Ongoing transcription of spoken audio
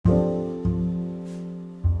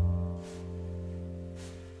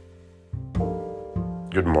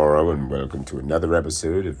Good morrow and welcome to another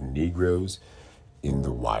episode of Negroes in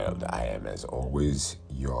the Wild. I am, as always,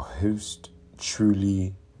 your host,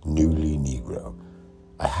 truly newly Negro.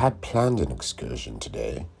 I had planned an excursion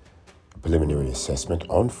today, a preliminary assessment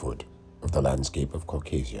on foot of the landscape of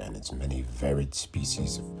Caucasia and its many varied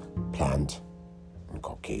species of plant and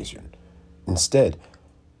Caucasian. Instead,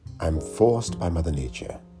 I'm forced by Mother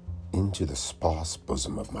Nature into the sparse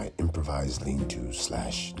bosom of my improvised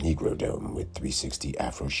lean-to/Negro dome with 360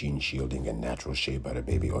 Afro sheen shielding and natural shea butter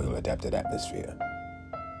baby oil adapted atmosphere.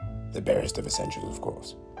 The barest of essentials, of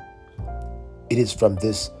course. It is from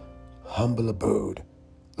this humble abode,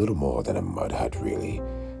 little more than a mud hut really,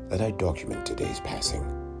 that I document today's passing,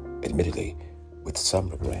 admittedly with some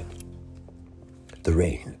regret. The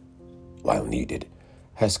rain, while needed,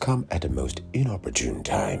 has come at a most inopportune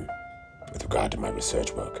time with regard to my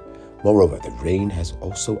research work. Moreover, the rain has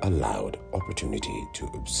also allowed opportunity to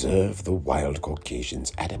observe the wild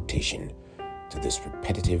Caucasians' adaptation to this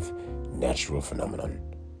repetitive natural phenomenon.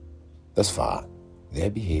 Thus far, their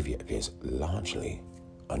behavior appears largely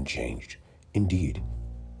unchanged. Indeed,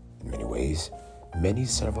 in many ways, many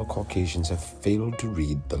several Caucasians have failed to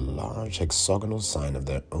read the large hexagonal sign of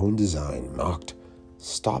their own design marked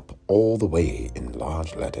 "Stop all the way" in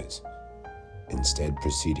large letters, instead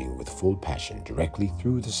proceeding with full passion directly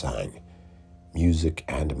through the sign, music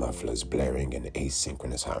and mufflers blaring in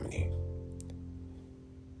asynchronous harmony.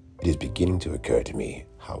 It is beginning to occur to me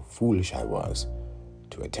how foolish I was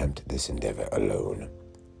to attempt this endeavor alone.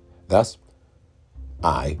 Thus,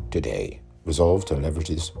 I, today, resolved to leverage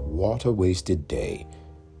this water-wasted day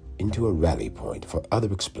into a rally point for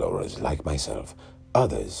other explorers like myself,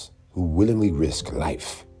 others who willingly risk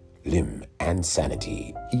life, limb, and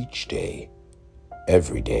sanity each day,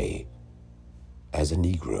 every day, as a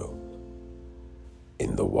Negro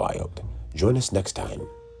in the wild. Join us next time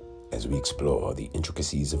as we explore the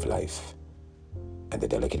intricacies of life and the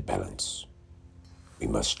delicate balance we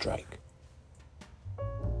must strike.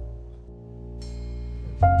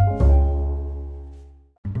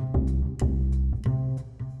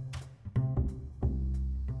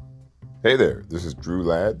 Hey there, this is Drew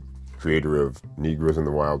Ladd, creator of Negroes in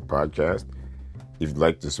the Wild podcast. If you'd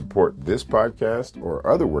like to support this podcast or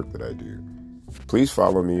other work that I do, please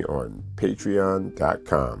follow me on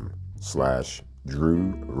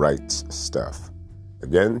patreon.com/Drew Writes Stuff.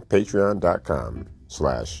 Again,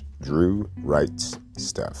 patreon.com/Drew Writes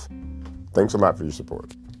Stuff. Thanks a lot for your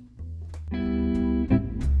support.